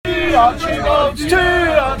Archibalds, 2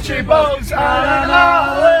 Archibalds, and an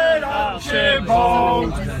Alan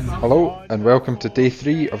Archibald. Hello and welcome to day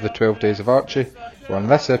 3 of the 12 Days of Archie, where on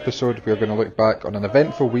this episode we are going to look back on an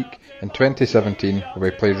eventful week in 2017 where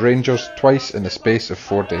we played Rangers twice in the space of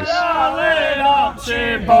 4 days. Alan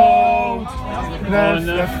Archibald,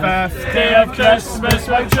 the 5th day of Christmas,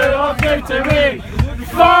 when true or good to me,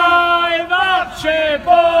 5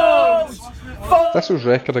 Archibalds! Thistle's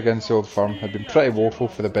record against the Old Firm had been pretty woeful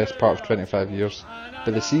for the best part of 25 years,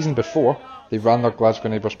 but the season before they ran their Glasgow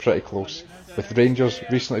neighbours pretty close, with Rangers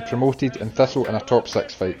recently promoted and Thistle in a top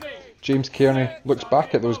 6 fight. James Kearney looks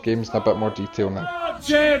back at those games in a bit more detail now.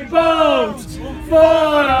 Archibalds, 4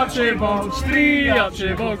 Archibalds, 3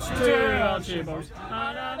 Archibalds, 2 Archibalds.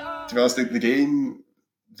 To be honest, the game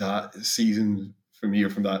that season for me, or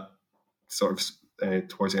from that sort of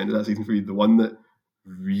towards the end of that season for me, the one that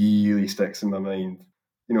really sticks in my mind,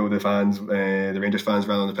 you know, the fans, the Rangers fans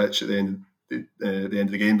ran on the pitch at the end of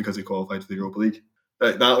the game because they qualified for the Europa League.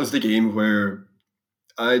 That was the game where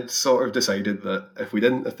I'd sort of decided that if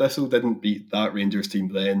Thistle didn't beat that Rangers team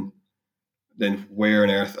then where on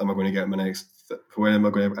earth am I going to get when am I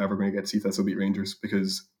ever going to get to see Thistle beat Rangers?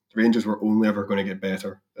 Because the Rangers were only ever going to get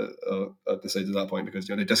better at decided at that point, because,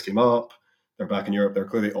 you know, they just came up, they're back in Europe, they're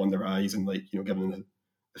clearly on the rise, and, like, you know, given the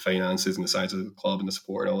finances and the size of the club and the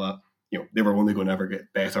support and all that, you know, they were only going to ever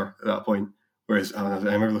get better at that point. Whereas I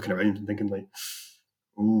remember looking around and thinking, like,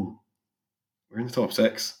 ooh, we're in the top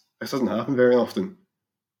 6. This doesn't happen very often.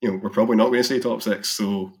 You know, we're probably not going to stay top 6,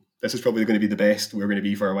 so this is probably going to be the best we're going to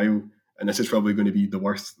be for a while, and this is probably going to be the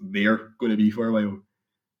worst they're going to be for a while.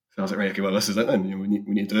 So I was like, right, okay, well, this is it then. You know, we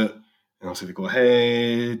need to do it. And also they go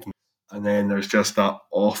ahead, and then there's just that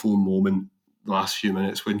awful moment, the last few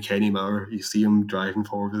minutes, when Kenny Maurer, you see him driving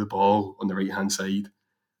forward with the ball on the right hand side,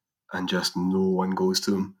 and just no one goes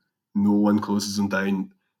to him, no one closes him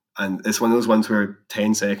down. And it's one of those ones where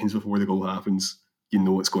 10 seconds before the goal happens, you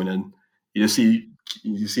know it's going in. You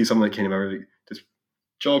see someone like Kenny Maurer, like, just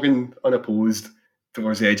jogging unopposed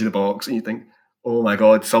towards the edge of the box, and you think, oh my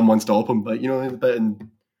God, someone stop him. Like, you know, a bit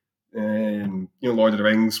in Lord of the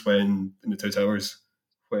Rings, when in the Two Towers,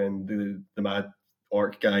 when the mad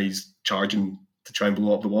orc guy's charging to try and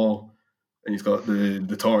blow up the wall, and he's got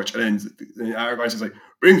the torch, and then the Aragorn's just like,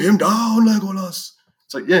 bring him down, Legolas.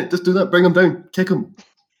 It's like, yeah, just do that, bring him down, kick him,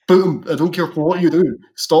 put him, I don't care what you do,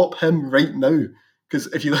 stop him right now, because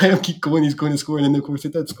if you let him keep going, he's going to score, and then of course he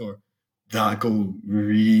did score. That goal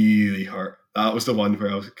really hurt. That was the one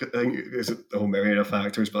where I think it's a whole myriad of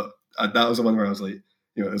factors, but that was the one where I was like,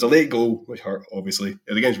 you know, it was a late goal, which hurt, obviously. It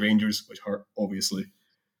was against Rangers, which hurt, obviously.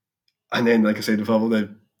 And then, like I said, with all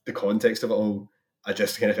the context of it all, I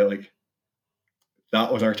just kind of felt like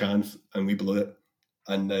that was our chance and we blew it,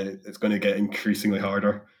 and it's going to get increasingly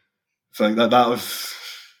harder. So like that was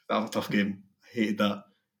a tough game. I hated that.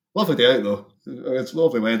 Lovely day out though. It's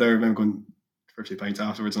lovely weather. I remember going for a few pints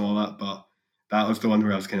afterwards and all that, but that was the one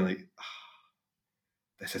where I was kind of like,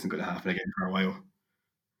 this isn't going to happen again for a while.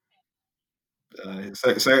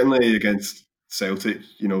 Certainly against Celtic,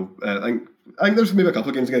 you know, I think there's maybe a couple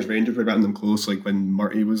of games against Rangers where we ran them close, like when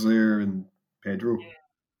Murty was there and Pedro.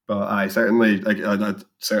 But I'd certainly take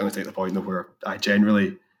the point of where it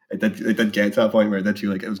did get to that point where I did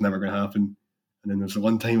feel like it was never going to happen, and then there's the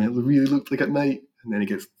one time it really looked like it might, and then it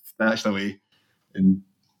gets snatched away in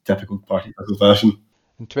typical party fashion.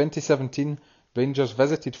 In 2017, Rangers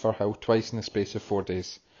visited Firhill twice in the space of 4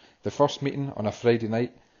 days. The first meeting on a Friday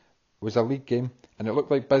night was a league game, and it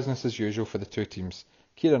looked like business as usual for the two teams.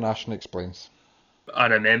 Kieran Ashton explains. I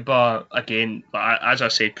remember, again, as I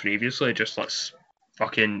said previously, just let's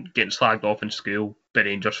fucking getting slagged off in school by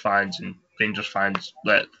Rangers fans,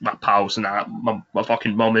 like my pals and that, my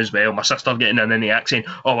fucking mum as well, my sister getting in the accent,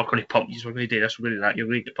 oh, we're going to pump you, we're going to do this, we're going to do that, you're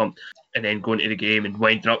going to get pumped, and then going to the game and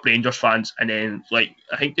winding up Rangers fans, and then, like,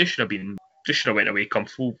 I think they should have went away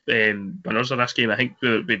comfortable winners of this game. I think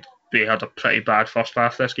we had a pretty bad first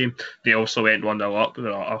half this game. They also went 1-0 up, and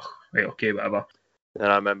they're like, oh, right, okay, whatever. And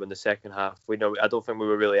I remember in the second half, I don't think we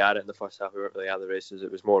were really at it in the first half. We weren't really at the races.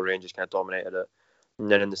 It was more Rangers kind of dominated it. And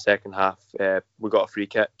then in the second half, we got a free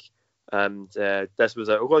kick. And this was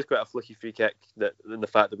quite a fluky free kick, that in the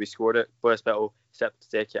fact that we scored it. Boris Biddle stepped to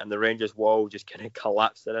take it, and the Rangers wall just kind of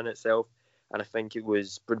collapsed in itself. And I think it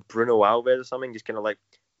was Bruno Alves or something, just kind of like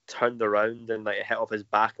turned around and like hit off his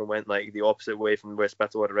back and went like the opposite way from where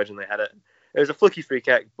Spittle had originally hit it. It was a fluky free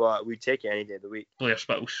kick, but we'd take it any day of the week. Blair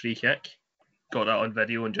Spittle's free kick, got that on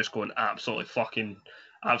video and just going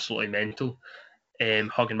absolutely mental.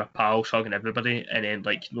 Hugging my pals, hugging everybody, and then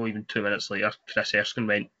like not even 2 minutes later, Chris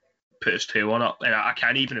Erskine put his 2-1 up, and I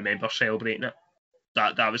can't even remember celebrating it.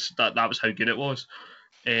 That was how good it was.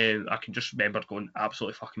 I can just remember going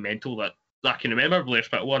absolutely fucking mental. That I can remember Blair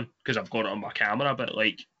Spittle one because I've got it on my camera, but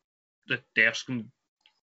like the Erskine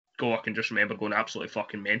goal, I can just remember going absolutely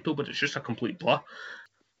fucking mental. But it's just a complete blur.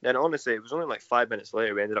 Then honestly, it was only like 5 minutes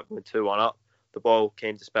later we ended up going 2-1 up. The ball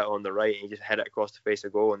came to Spittle on the right, and he just hit it across the face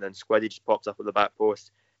of goal, and then Squiddy just pops up at the back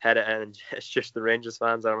post, hit it in, and it's just the Rangers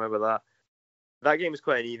fans. I remember that. That game was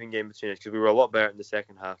quite an even game between us because we were a lot better in the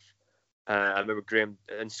second half. I remember Graham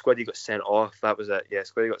and Squiddy got sent off. That was it. Yeah,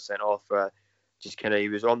 Squiddy got sent off. Just kind of, he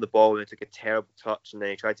was on the ball and he took a terrible touch, and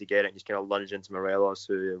then he tried to get it and just kind of lunged into Morelos,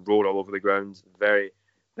 who rolled all over the ground. Very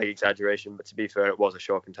big exaggeration, but to be fair, it was a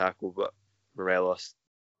shocking tackle. But Morelos.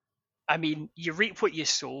 I mean, you reap what you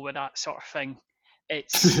sow with that sort of thing.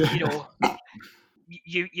 It's, you know,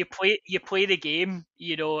 you play the game.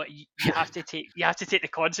 You know, you have to take the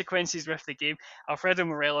consequences with the game. Alfredo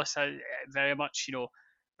Morelos very much, you know,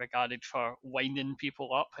 regarded for winding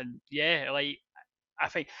people up, and yeah, like I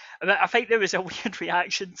think there was a weird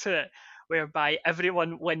reaction to it, whereby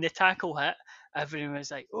everyone, when the tackle hit, everyone was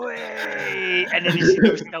like, "Way!" and then they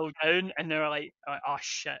were still down, and they were like, "Oh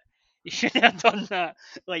shit, you shouldn't have done that."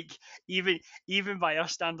 Like even by our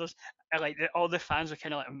standards, like all the fans were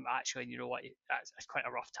kind of like, "Actually, you know what? That's quite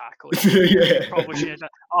a rough tackle. Yeah. Probably should have done."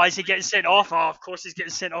 "Oh, is he getting sent off?" "Oh, of course he's getting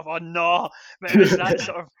sent off." "Oh no!" But it was that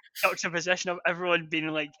sort of juxtaposition of everyone being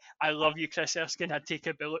like, "I love you, Chris Erskine. I'd take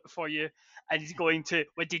a bullet for you," and he's going to,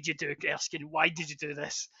 "What did you do, Erskine? Why did you do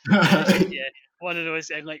this?" Yeah, one of those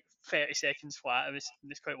in like 30 seconds flat. It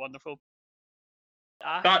was quite wonderful.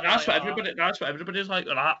 That's what everybody's like.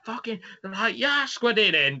 They're like, yeah, Squiddy.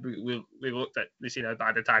 And then we looked at, we seen how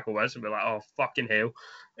bad the tackle was, and we're like, oh fucking hell.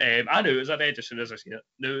 I knew it was a red as soon as I seen it.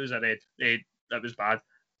 Knew it was a red. That was bad.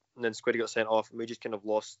 And then Squiddy got sent off, and we just kind of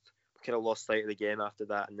lost sight of the game after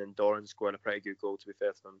that. And then Doran scored a pretty good goal, to be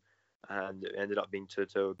fair to them, and it ended up being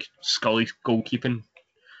 2-2. Scully's goalkeeping,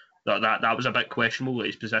 that was a bit questionable.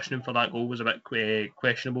 His positioning for that goal was a bit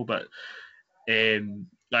questionable, but I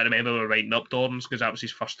remember we were writing up Dorans because that was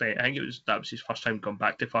his first time. I think that was his first time going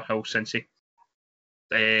back to Firhill since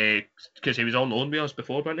because he was on loan with us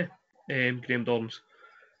before, wasn't he? Graham Dorans.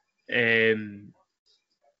 And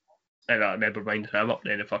I remember winding him up,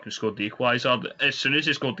 then he fucking scored the equaliser. As soon as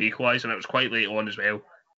he scored the equaliser, and it was quite late on as well,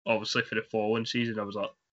 obviously for the following season, I was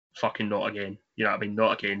like, fucking not again. You know what I mean?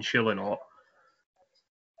 Not again, surely not.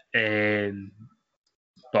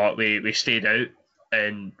 But we stayed out,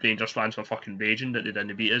 and Rangers fans were fucking raging that they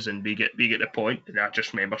didn't beat us, and we get the point. And I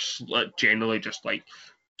just remember generally just like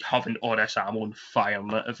having all this ammo and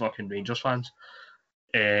firing at fucking Rangers fans.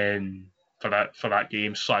 For that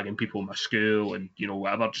game, slagging people in my school and, you know,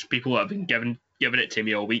 whatever, just people that have been giving it to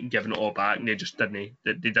me all week and giving it all back, and they just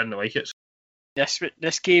didn't like it.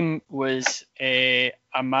 This game was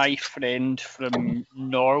my friend from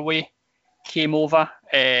Norway came over.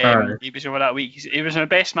 He was over that week. He was my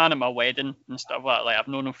best man at my wedding and stuff like that. Like, I've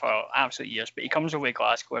known him for absolute years, but he comes over to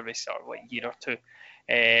Glasgow every sort of like year or two,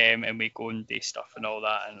 and we go and do stuff and all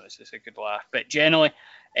that, and it was just a good laugh. But generally,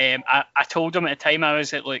 I told him at the time, I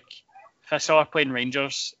was like, look, if I saw her playing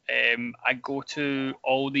Rangers, I go to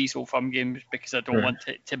all these Old Firm games because I don't want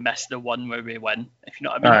to miss the one where we win, if you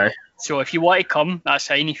know what I mean. So if you want to come, that's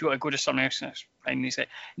fine. If you want to go to something else, that's fine. And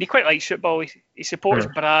he quite likes football. He supports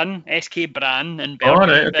Brann, SK Brann in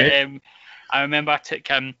Belgium. But, I remember I took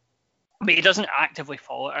him, but he doesn't actively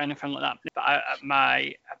follow it or anything like that. But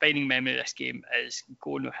my abiding memory of this game is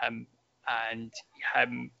going with him and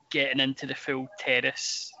him getting into the full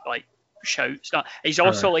terrace like shouts. He's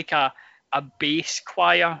also like a bass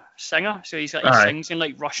choir singer, so he sings in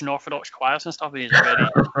like Russian Orthodox choirs and stuff. And he's very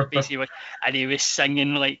bassy, and he was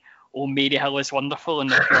singing like "Oh Mary Hill is Wonderful"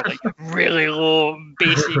 in a pure, like really low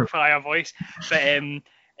bassy choir voice. But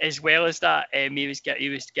as well as that, he was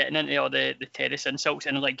getting into all the terrace insults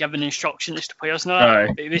and like giving instructions to players and all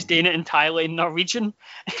that. But he was doing it entirely in Norwegian.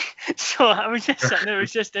 So I was just sitting there. It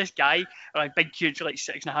was just this guy, like big, huge, like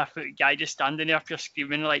 6.5 foot guy, just standing there, just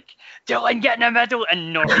screaming like "Dylan, get in the middle"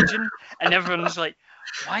 in Norwegian, and everyone's like,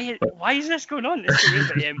 "Why is this going on?" It's so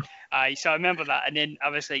weird. But so I remember that, and then I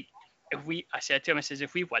was like, I said to him,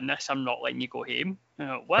 if we win this, I'm not letting you go home.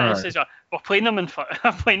 What? He says, we're playing them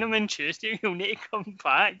on Tuesday. You'll need to come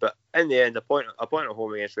back. But in the end, a point at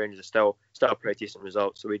home against Rangers is still a pretty decent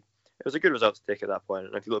result. So it was a good result to take at that point.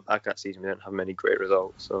 And if you look back that season, we didn't have many great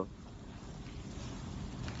results. So.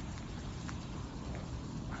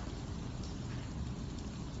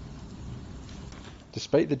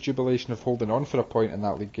 Despite the jubilation of holding on for a point in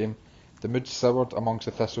that league game, the mood soured amongst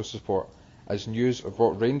the Thistle support as news of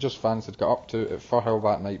what Rangers fans had got up to at Firhill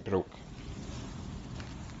that night broke.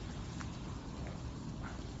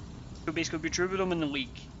 So basically, we drew with them in the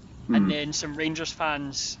league, and then some Rangers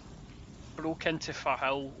fans broke into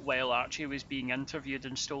Firhill while Archie was being interviewed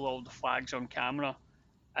and stole all the flags on camera,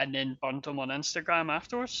 and then burned them on Instagram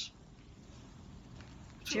afterwards.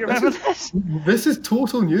 Do you remember this? This is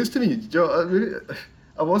total news to me.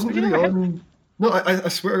 I wasn't really on. No, I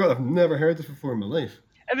swear to God, I've never heard this before in my life.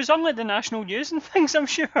 It was on like the national news and things, I'm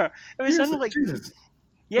sure. It was on like Jesus.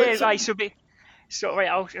 yeah, right. So right,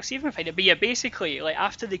 I'll see if I can find it. But yeah, basically, like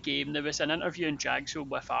after the game, there was an interview in Jagsville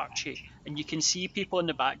with Archie, and you can see people in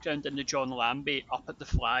the background in the John Lambie up at the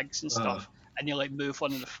flags and stuff, and they like move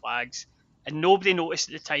one of the flags, and nobody noticed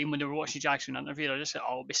at the time when they were watching Jagsville interview. They're just like,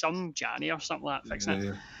 oh, it'll be some Janny or something like that fixing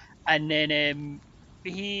it. And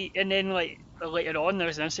then like later on, there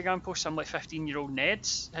was an Instagram post. Some like 15-year-old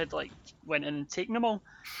Neds had like went in and taken them all,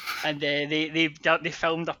 and they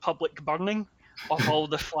filmed a public burning of all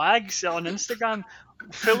the flags on Instagram,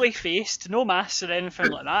 fully faced, no masks or anything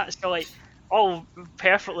like that. So like all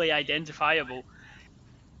perfectly identifiable.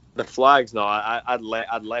 The flags, no, I'd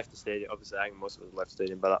left the stadium. Obviously, I think most of us left the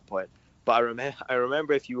stadium by that point. But I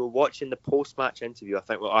remember if you were watching the post-match interview, I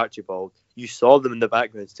think with Archibald, you saw them in the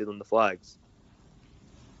background stealing the flags.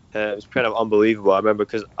 It was kind of unbelievable. I remember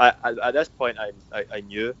because at this point I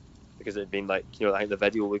knew, because it had been like, I think the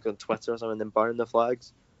video was on Twitter or something, and then burning the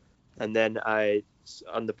flags. And then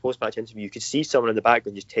on the post-match interview, you could see someone in the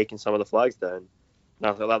background just taking some of the flags down. And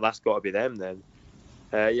I thought, that's got to be them then.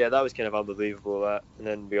 Yeah, that was kind of unbelievable. And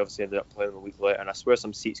then we obviously ended up playing a week later, and I swear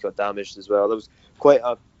some seats got damaged as well. That was quite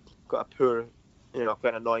a poor, quite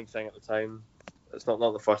an annoying thing at the time. It's not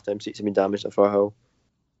the first time seats have been damaged at Firhill.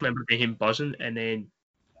 I remember him buzzing and then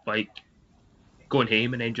like going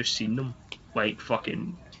home and then just seeing them like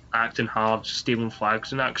fucking acting hard, stealing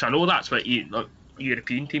flags and that. Because I know that's what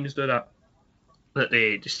European teams do that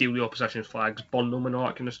they steal the opposition's flags, burn them and all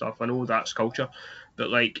that kind of stuff. I know that's culture, but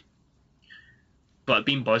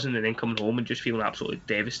being buzzing and then coming home and just feeling absolutely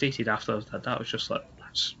devastated after I did that was just like,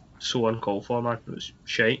 that's so uncalled for, man. It was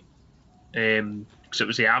shite. Because it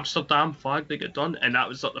was the Amsterdam flag that got done, and that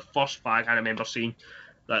was like the first flag I remember seeing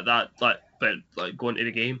like that, but going to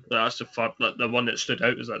the game. That's the first, the one that stood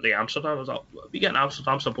out was like the Amsterdam. I was like, we get an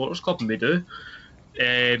Amsterdam supporters club, and we do.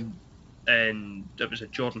 And it was a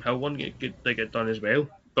Jordan Hill one they get done as well.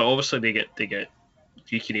 But obviously they get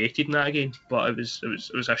recreated in that again. But it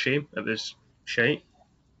was a shame. It was shite.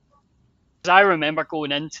 I remember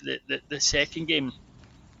going into the second game,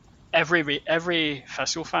 every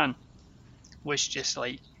Thistle fan was just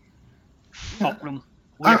like, fuck them.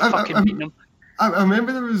 We're fucking beating them. I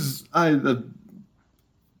remember there was it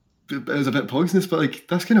was a bit poisonous, but like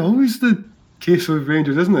that's kind of always the case with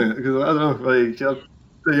Rangers, isn't it? Because I don't know, like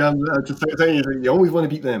you always want to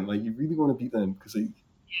beat them, like you really want to beat them because like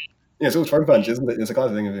it's Old Firm fans, isn't it? It's a kind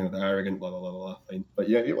of thing of they're arrogant, blah blah blah blah. Fine, but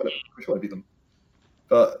yeah, you want to beat them.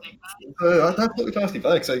 But that's totally plastic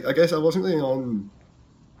back. I guess I wasn't really on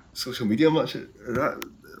social media much at that.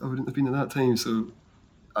 I wouldn't have been at that time, so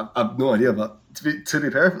I have no idea. But to be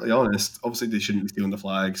perfectly honest, obviously they shouldn't be stealing the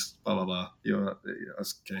flags, blah blah blah.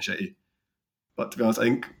 That's kind of shitty. But to be honest, I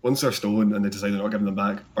think once they're stolen and they decide they're not giving them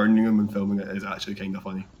back, burning them and filming it is actually kind of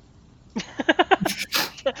funny.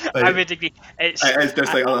 I would agree. It's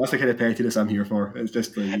just like, that's the kind of pettiness I'm here for. It's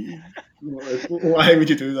just like, why would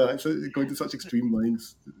you do that? It's going to such extreme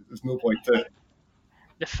lengths. There's no point to it.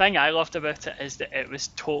 The thing I loved about it is that it was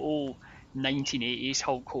total 1980s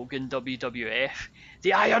Hulk Hogan WWF.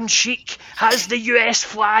 The Iron Sheik has the US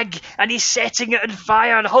flag and he's setting it on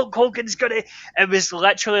fire and Hulk Hogan's gonna... It was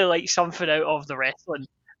literally like something out of the wrestling,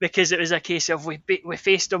 because it was a case of we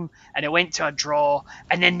faced them and it went to a draw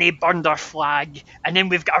and then they burned our flag and then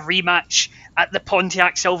we've got a rematch at the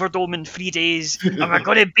Pontiac Silverdome in 3 days and we're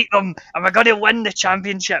going to beat them and we're going to win the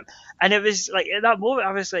championship. And it was like, at that moment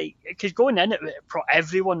I was like, because going in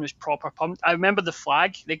everyone was proper pumped. I remember the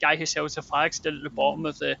flag, the guy who sells the flags stood at the bottom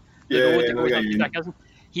of the road that goes up to that cousin.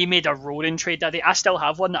 He made a roaring trade that day. I still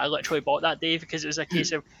have one that I literally bought that day because it was a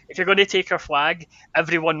case of, if you're going to take our flag,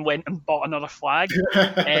 everyone went and bought another flag.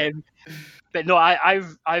 But no, I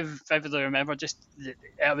vividly remember just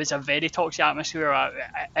it was a very toxic atmosphere.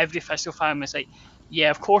 Every Thistle fan was like,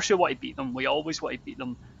 yeah, of course we want to beat them. We always want to beat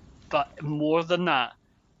them. But more than that,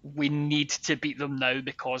 we need to beat them now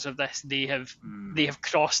because of this. They have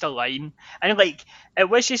crossed a line, and like it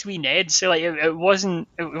was just wee Neds. So like it wasn't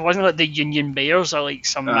like the Union Bears or like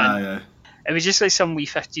some man. It was just like some wee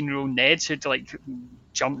 15-year-old Neds who'd like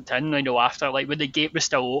jumped in. After like when the gate was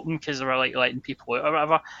still open because they were like letting people out or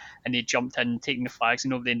whatever, and they jumped in taking the flags and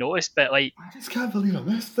nobody noticed. But like, I just can't believe I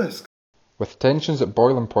missed this. With tensions at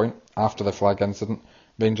boiling point after the flag incident,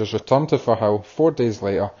 Rangers returned to Firhill 4 days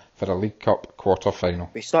later for a League Cup quarter-final.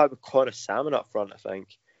 We started with Connor Salmon up front, I think.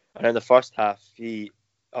 And in the first half, he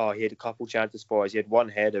had a couple chances for us. He had one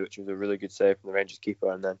header, which was a really good save from the Rangers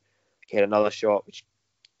keeper, and then he had another shot, which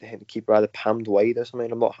I think the keeper either palmed wide or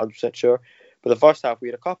something. I'm not 100% sure. But the first half, we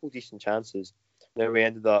had a couple decent chances. Then we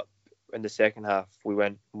ended up in the second half, we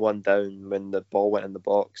went 1 down when the ball went in the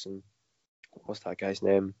box. And what's that guy's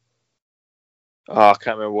name? I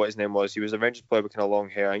can't remember what his name was. He was a Rangers player with kind of long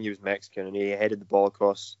hair. I think he was Mexican, and he headed the ball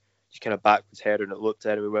across, just kind of backwards header, and it looked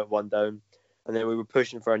at it. We went 1 down. And then we were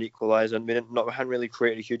pushing for an equaliser, and we hadn't really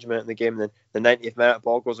created a huge amount in the game. And then the 90th minute,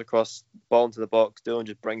 ball goes across, ball into the box. Doolan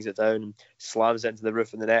just brings it down and slams it into the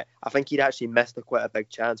roof of the net. I think he'd actually missed quite a big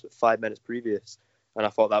chance with 5 minutes previous, and I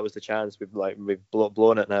thought that was the chance. We've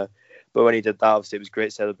blown it now. But when he did that, obviously it was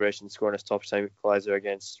great celebration. Scoring his top time equaliser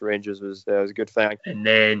against Rangers was a good thing. And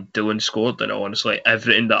then Doolan scored, and honestly,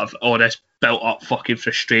 everything that all this built up fucking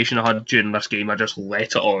frustration I had during this game, I just let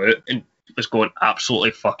it all out and was going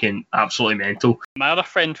absolutely mental. My other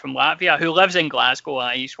friend from Latvia, who lives in Glasgow,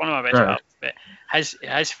 he's one of my best pals, but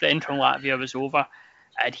his friend from Latvia was over,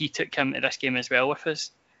 and he took him to this game as well with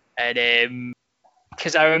us. And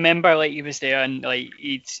because I remember like he was there, and like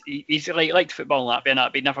he's like liked football in Latvia, and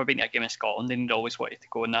but he'd never been to a game in Scotland, and he'd always wanted to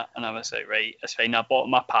go in that. And I was like, right, that's fine. I bought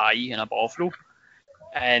him a pie and a bovril.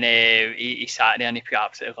 And he sat there and he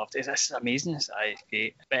absolutely loved it. This is amazing. This is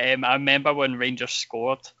great. But I remember when Rangers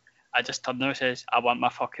scored, I just turned and says, "I want my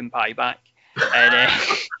fucking pie back."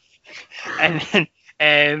 And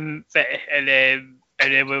then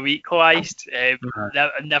when we equalised, I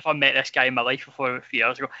never met this guy in my life before a few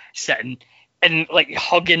years ago, sitting and like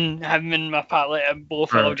hugging him and my partner, and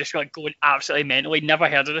both of them just like going absolutely mental. He'd never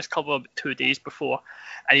heard of this couple of 2 days before,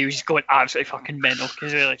 and he was just going absolutely fucking mental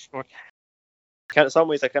because they like scored. In some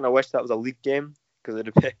ways, I kind of wish that was a league game because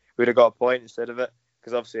we'd have got a point instead of it.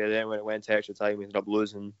 Because obviously, then when it went to extra time, we ended up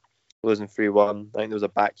losing 3-1. I think there was a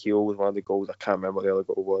back heel with one of the goals. I can't remember what the other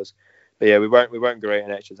goal was. But yeah, we weren't great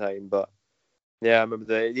in extra time. But yeah, I remember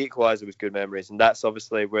the equaliser was good memories, and that's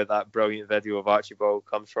obviously where that brilliant video of Archibald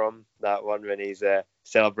comes from. That one when he's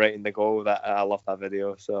celebrating the goal. That I love that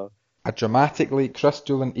video. So a dramatically Chris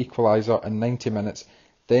Doolan equaliser in 90 minutes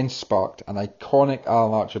then sparked an iconic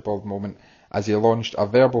Alan Archibald moment as he launched a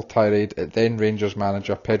verbal tirade at then Rangers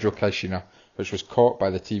manager Pedro Caixinha, which was caught by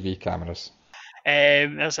the TV cameras.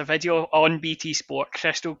 There's a video on BT Sport,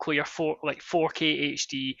 crystal clear, 4K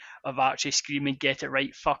HD of Archie screaming, "Get it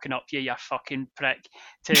right, fucking up you fucking prick,"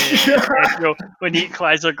 to Pedro when the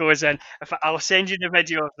equaliser goes in. I'll send you the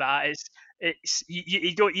video of that. It's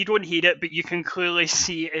you don't hear it, but you can clearly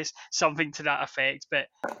see it as something to that effect. But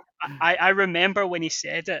I remember when he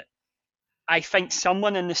said it, I think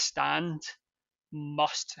someone in the stand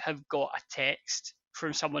must have got a text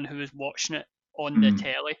from someone who was watching it on the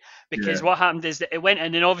telly, because what happened is that it went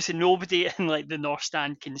in, and obviously nobody in like the North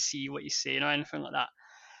Stand can see what he's saying or anything like that.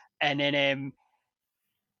 And then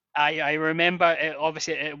I remember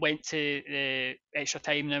it went to the extra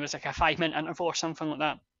time, and there was like a 5-minute interval or something like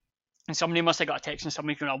that, and somebody must have got a text and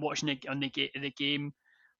somebody going, "I'm watching the game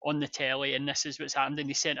on the telly, and this is what's happened," and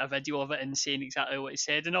he sent a video of it and saying exactly what he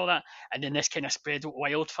said and all that. And then this kind of spread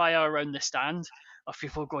wildfire around the stand of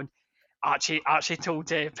people going, Archie told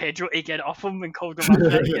Pedro to get off him and called him a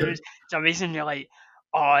prick. It's amazing. You're like,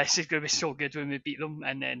 oh, this is going to be so good when we beat them.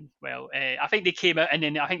 And then, I think they came out, and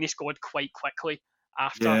then I think they scored quite quickly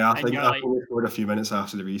after. Yeah, I think they scored a few minutes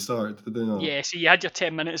after the restart. Did they not? Yeah, so you had your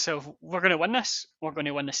 10 minutes of, we're going to win this, we're going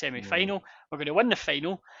to win the semi-final, we're going to win the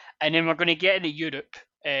final, and then we're going to get into Europe.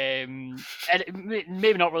 And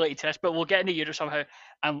maybe not related to this, but we'll get into Europe somehow,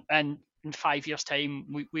 and in 5 years' time,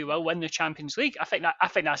 we will win the Champions League. I think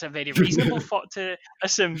that's a very reasonable thought to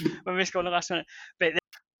assume when we score in the last minute. But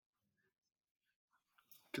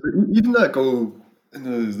even that goal in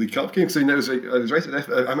the League Cup game, so it was right at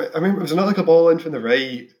the, I remember it was not like a ball in from the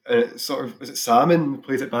right, and it sort of, was it Salmon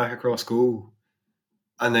plays it back across goal,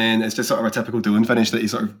 and then it's just sort of a typical Doolan finish that he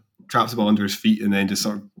sort of traps the ball under his feet and then just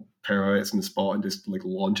sort of pirouettes in the spot and just like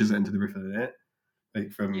launches it into the roof of the net,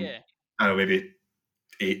 like from I don't know, maybe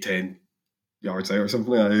 8-10 yards out or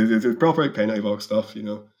something like that. It's proper like penalty box stuff, you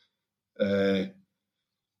know. I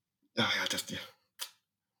just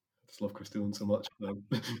love Chris Doolan so much. I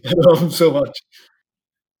love him so much.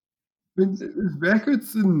 I mean, his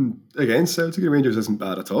records against Celtic and Rangers isn't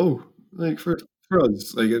bad at all. Like for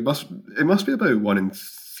us, like it must be about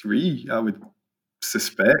 1-3, I would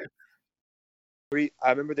suspect. I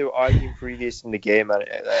remember they were arguing previous in the game, and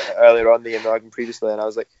earlier on in the game, they were arguing previously, and I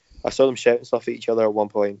was like, I saw them shouting stuff at each other at one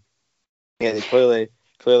point. Yeah, they clearly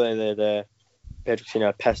Pedro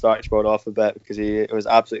Caixinha pissed Archibald off a bit because he was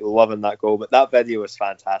absolutely loving that goal. But that video was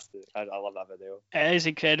fantastic. I love that video. It is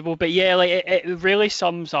incredible. But yeah, like it really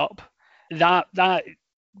sums up that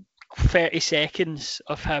 30 seconds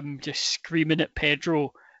of him just screaming at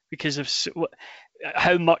Pedro because of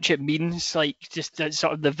how much it means, like just that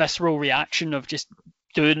sort of the visceral reaction of just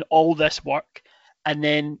doing all this work and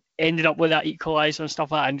then ending up with that equaliser and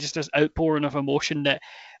stuff like that, and just this outpouring of emotion that,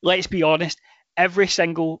 let's be honest, every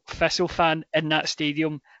single Thistle fan in that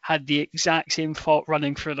stadium had the exact same thought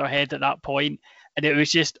running through their head at that point, and it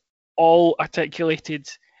was just all articulated,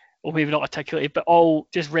 or maybe not articulated, but all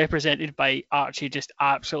just represented by Archie just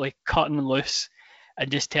absolutely cutting loose and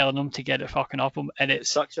just telling them to get it fucking up them. And it's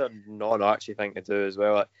such a non-Archie thing to do as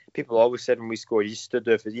well. Like, people always said when we scored, he stood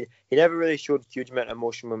there he never really showed a huge amount of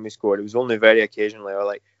emotion when we scored. It was only very occasionally, or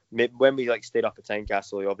like when we like stayed up at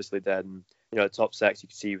Tynecastle, he obviously did, and you know, the top six, you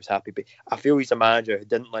could see he was happy. But I feel he's a manager who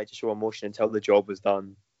didn't like to show emotion until the job was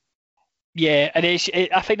done. Yeah, and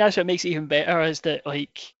I think that's what makes it even better, is that,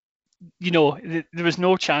 like, you know, there was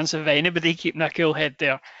no chance of anybody keeping a cool head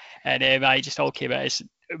there, and I just all came out. It's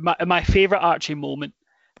my favourite Archie moment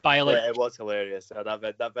by like. Yeah, it was hilarious.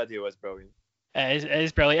 That video was brilliant. It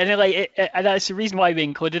is brilliant, and and that's the reason why we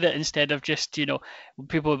included it instead of just, you know,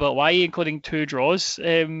 people about why are you including 2 draws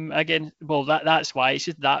again. Well, that's why. It's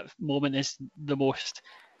just that moment is the most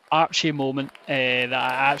Archie moment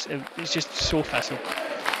it's just so Thistle.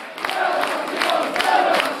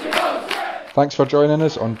 Thanks for joining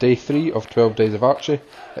us on day 3 of 12 Days of Archie.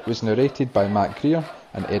 It was narrated by Matt Greer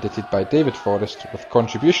and edited by David Forrest, with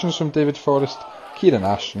contributions from David Forrest, Kieran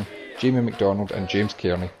Ashton, Jamie McDonald and James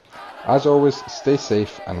Kearney. As always, stay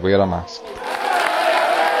safe and wear a mask.